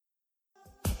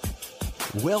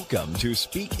Welcome to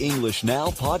Speak English Now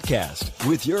podcast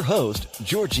with your host,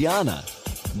 Georgiana,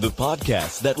 the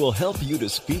podcast that will help you to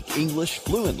speak English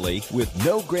fluently with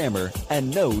no grammar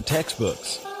and no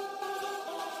textbooks.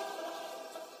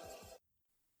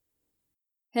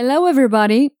 Hello,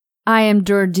 everybody. I am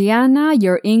Georgiana,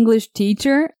 your English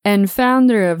teacher and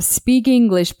founder of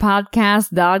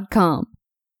SpeakEnglishPodcast.com.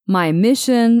 My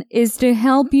mission is to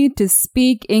help you to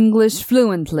speak English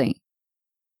fluently.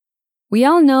 We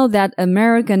all know that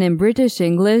American and British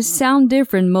English sound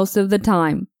different most of the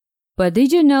time. But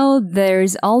did you know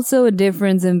there's also a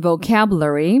difference in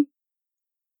vocabulary?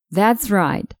 That's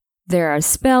right. There are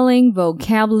spelling,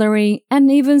 vocabulary,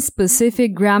 and even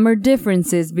specific grammar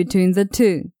differences between the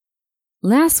two.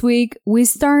 Last week, we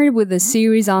started with a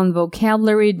series on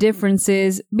vocabulary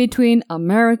differences between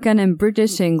American and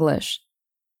British English.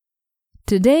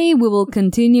 Today, we will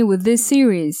continue with this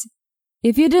series.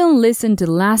 If you didn't listen to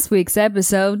last week's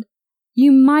episode,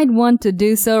 you might want to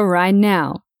do so right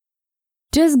now.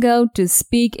 Just go to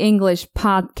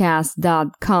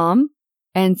SpeakEnglishPodcast.com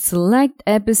and select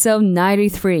episode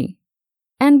 93.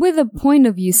 And with a point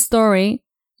of view story,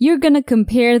 you're gonna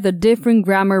compare the different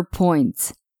grammar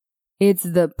points. It's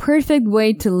the perfect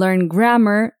way to learn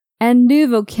grammar and new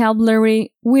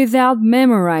vocabulary without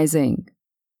memorizing.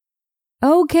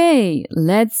 Okay,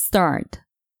 let's start.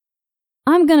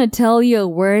 I'm gonna tell you a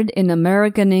word in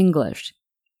American English,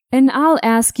 and I'll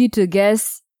ask you to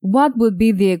guess what would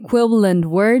be the equivalent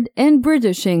word in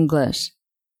British English.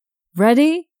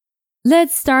 Ready?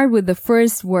 Let's start with the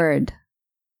first word.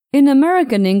 In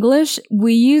American English,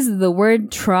 we use the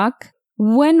word truck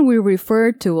when we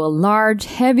refer to a large,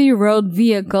 heavy road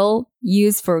vehicle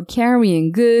used for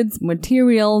carrying goods,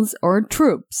 materials, or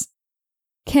troops.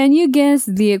 Can you guess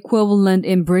the equivalent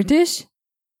in British?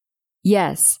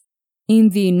 Yes. In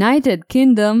the United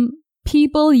Kingdom,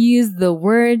 people use the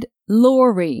word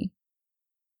lorry.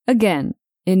 Again,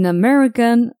 in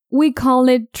American, we call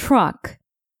it truck,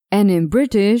 and in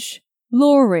British,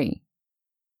 lorry.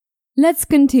 Let's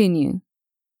continue.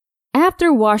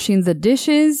 After washing the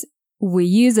dishes, we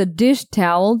use a dish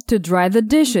towel to dry the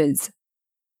dishes.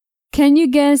 Can you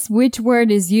guess which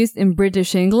word is used in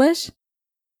British English?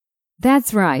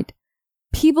 That's right.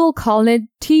 People call it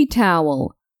tea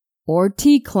towel or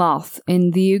tea cloth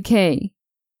in the UK.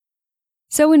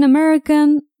 So in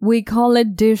American, we call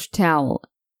it dish towel,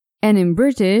 and in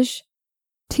British,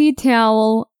 tea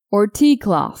towel or tea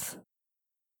cloth.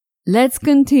 Let's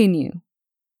continue.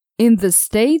 In the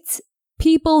States,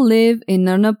 people live in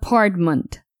an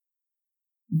apartment.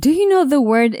 Do you know the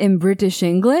word in British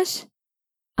English?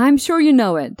 I'm sure you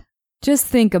know it. Just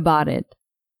think about it.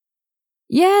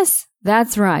 Yes,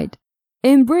 that's right.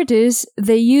 In British,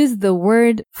 they use the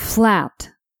word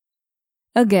flat.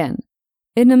 Again,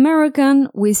 in American,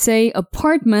 we say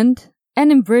apartment,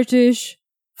 and in British,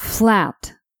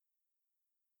 flat.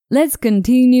 Let's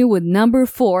continue with number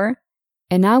 4,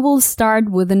 and I will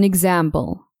start with an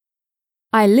example.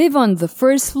 I live on the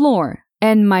first floor,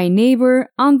 and my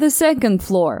neighbor on the second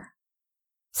floor.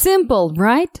 Simple,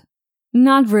 right?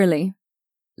 Not really.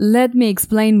 Let me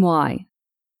explain why.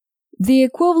 The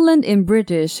equivalent in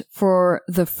British for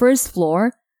the first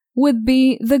floor would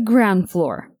be the ground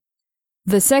floor.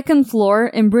 The second floor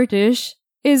in British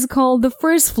is called the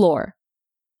first floor.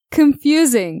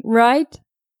 Confusing, right?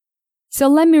 So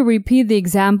let me repeat the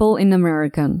example in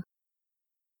American.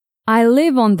 I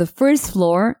live on the first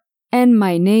floor and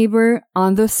my neighbor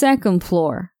on the second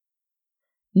floor.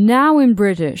 Now in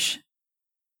British,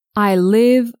 I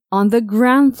live on the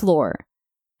ground floor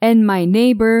and my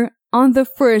neighbor on the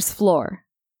first floor.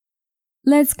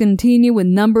 Let's continue with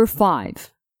number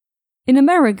 5. In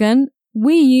American,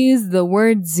 we use the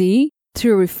word Z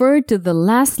to refer to the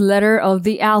last letter of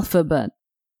the alphabet.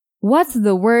 What's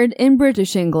the word in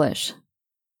British English?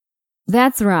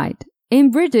 That's right.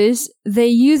 In British, they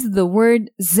use the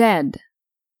word Z.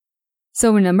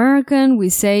 So in American, we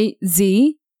say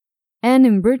Z, and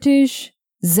in British,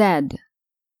 Z.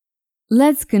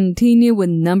 Let's continue with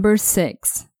number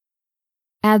 6.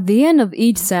 At the end of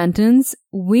each sentence,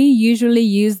 we usually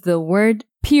use the word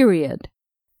period.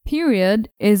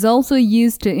 Period is also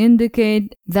used to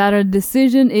indicate that a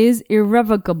decision is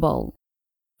irrevocable.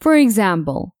 For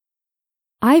example,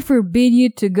 I forbid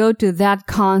you to go to that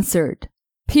concert.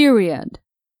 Period.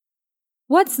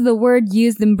 What's the word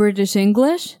used in British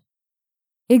English?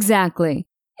 Exactly.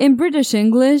 In British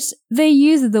English, they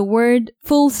use the word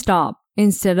full stop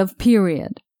instead of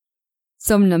period.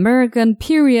 So in American,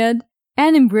 period,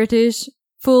 and in British,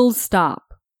 full stop.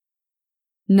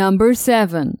 Number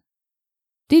 7.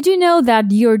 Did you know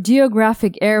that your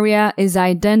geographic area is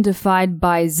identified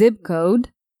by zip code?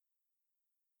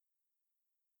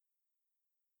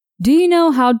 Do you know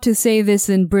how to say this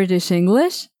in British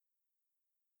English?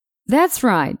 That's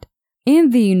right.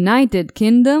 In the United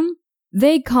Kingdom,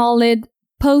 they call it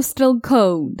postal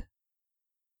code.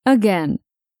 Again,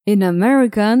 in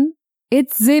American,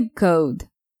 it's zip code,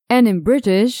 and in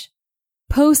British,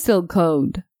 postal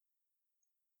code.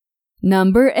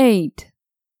 Number 8.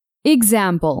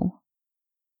 Example.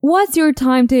 What's your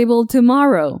timetable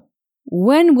tomorrow?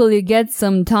 When will you get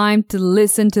some time to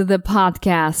listen to the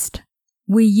podcast?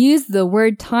 We use the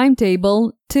word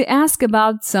timetable to ask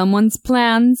about someone's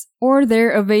plans or their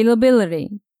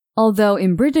availability. Although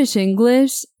in British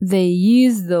English, they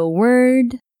use the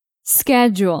word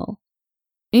schedule.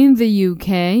 In the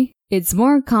UK, it's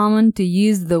more common to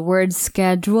use the word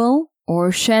schedule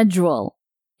or schedule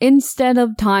instead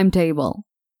of timetable.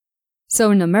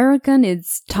 So in American,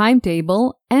 it's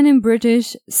timetable, and in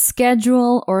British,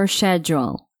 schedule or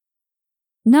schedule.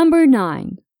 Number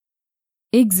 9.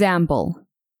 Example.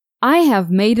 I have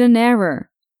made an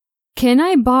error. Can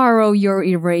I borrow your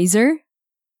eraser?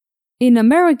 In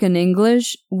American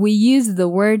English, we use the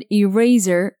word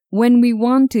eraser when we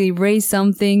want to erase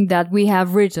something that we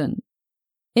have written.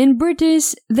 In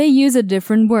British, they use a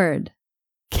different word.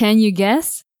 Can you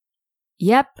guess?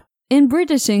 Yep, in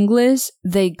British English,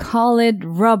 they call it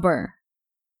rubber.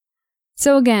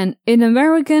 So again, in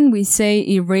American, we say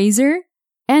eraser,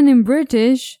 and in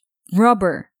British,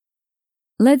 rubber.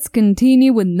 Let's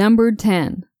continue with number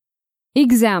 10.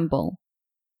 Example.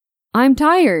 I'm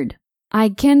tired. I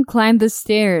can't climb the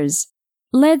stairs.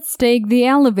 Let's take the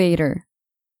elevator.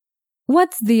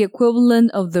 What's the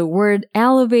equivalent of the word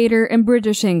elevator in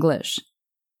British English?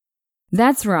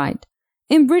 That's right.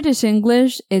 In British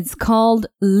English, it's called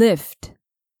lift.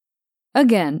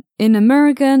 Again, in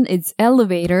American, it's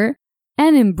elevator,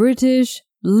 and in British,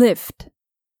 lift.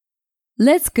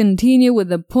 Let's continue with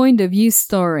the point of view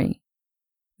story.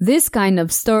 This kind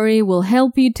of story will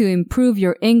help you to improve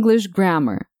your English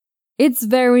grammar. It's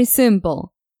very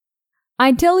simple.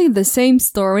 I tell you the same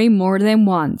story more than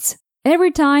once, every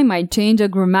time I change a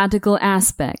grammatical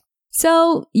aspect,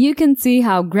 so you can see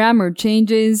how grammar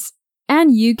changes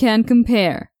and you can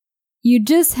compare. You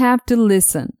just have to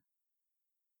listen.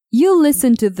 You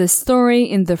listen to the story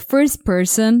in the first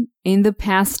person in the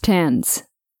past tense.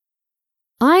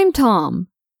 I'm Tom,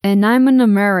 and I'm an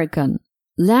American.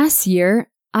 Last year,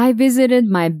 I visited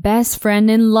my best friend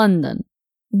in London.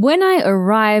 When I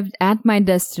arrived at my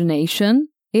destination,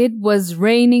 it was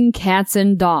raining cats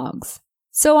and dogs,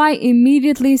 so I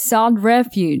immediately sought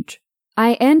refuge.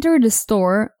 I entered a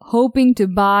store hoping to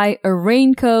buy a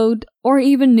raincoat or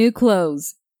even new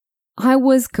clothes. I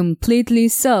was completely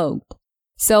soaked,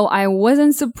 so I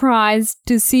wasn't surprised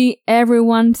to see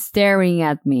everyone staring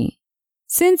at me.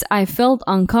 Since I felt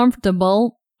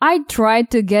uncomfortable, I tried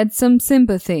to get some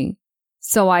sympathy.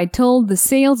 So I told the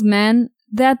salesman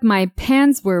that my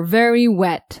pants were very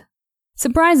wet.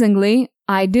 Surprisingly,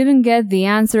 I didn't get the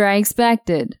answer I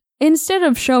expected. Instead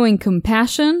of showing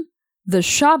compassion, the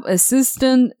shop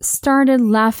assistant started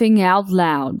laughing out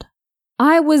loud.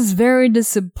 I was very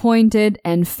disappointed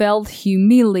and felt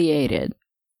humiliated.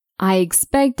 I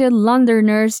expected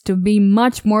Londoners to be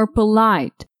much more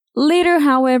polite. Later,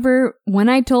 however, when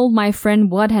I told my friend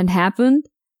what had happened,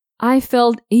 I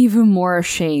felt even more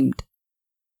ashamed.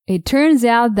 It turns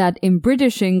out that in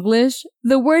British English,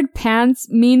 the word pants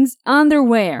means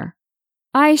underwear.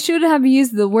 I should have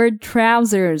used the word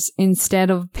trousers instead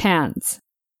of pants.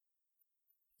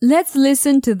 Let's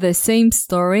listen to the same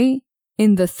story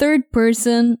in the third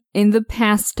person in the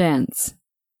past tense.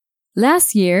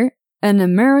 Last year, an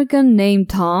American named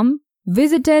Tom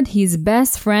visited his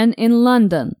best friend in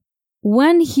London.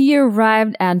 When he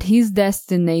arrived at his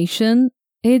destination,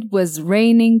 it was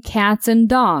raining cats and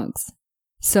dogs.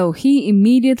 So he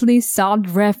immediately sought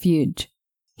refuge.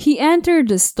 He entered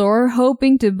the store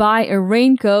hoping to buy a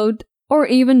raincoat or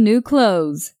even new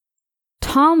clothes.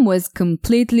 Tom was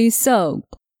completely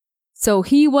soaked, so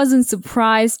he wasn't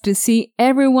surprised to see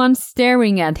everyone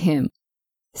staring at him.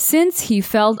 Since he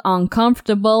felt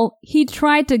uncomfortable, he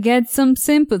tried to get some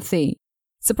sympathy.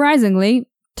 Surprisingly,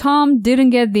 Tom didn't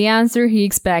get the answer he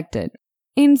expected.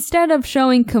 Instead of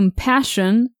showing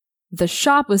compassion, the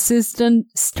shop assistant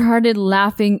started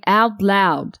laughing out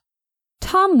loud.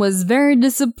 Tom was very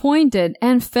disappointed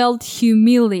and felt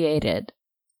humiliated.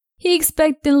 He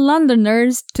expected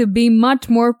Londoners to be much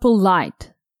more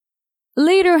polite.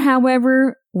 Later,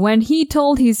 however, when he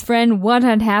told his friend what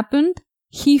had happened,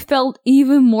 he felt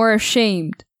even more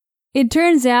ashamed. It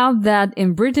turns out that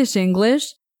in British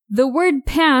English, the word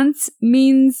pants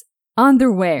means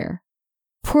underwear.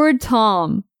 Poor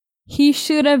Tom. He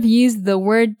should have used the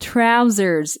word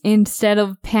trousers instead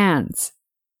of pants.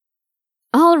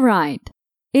 Alright,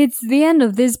 it's the end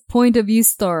of this point of view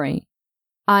story.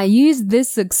 I use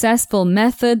this successful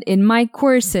method in my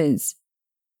courses.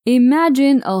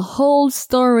 Imagine a whole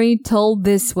story told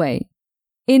this way.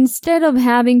 Instead of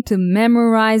having to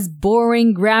memorize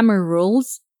boring grammar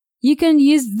rules, you can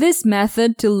use this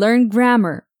method to learn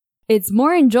grammar. It's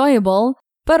more enjoyable,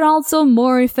 but also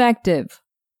more effective.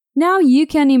 Now you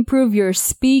can improve your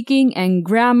speaking and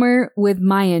grammar with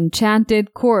my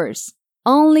enchanted course,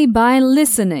 only by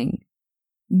listening.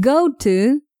 Go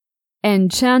to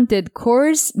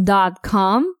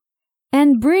enchantedcourse.com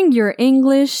and bring your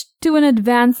English to an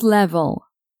advanced level.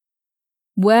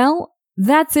 Well,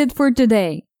 that's it for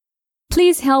today.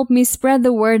 Please help me spread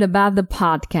the word about the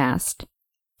podcast.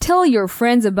 Tell your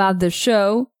friends about the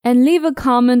show and leave a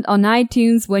comment on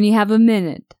iTunes when you have a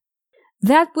minute.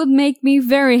 That would make me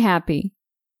very happy.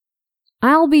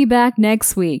 I'll be back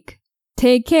next week.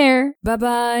 Take care.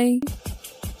 Bye-bye.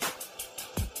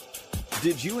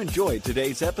 Did you enjoy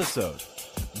today's episode?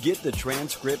 Get the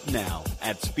transcript now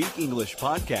at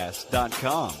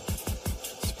speakenglishpodcast.com.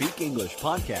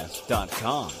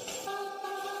 speakenglishpodcast.com.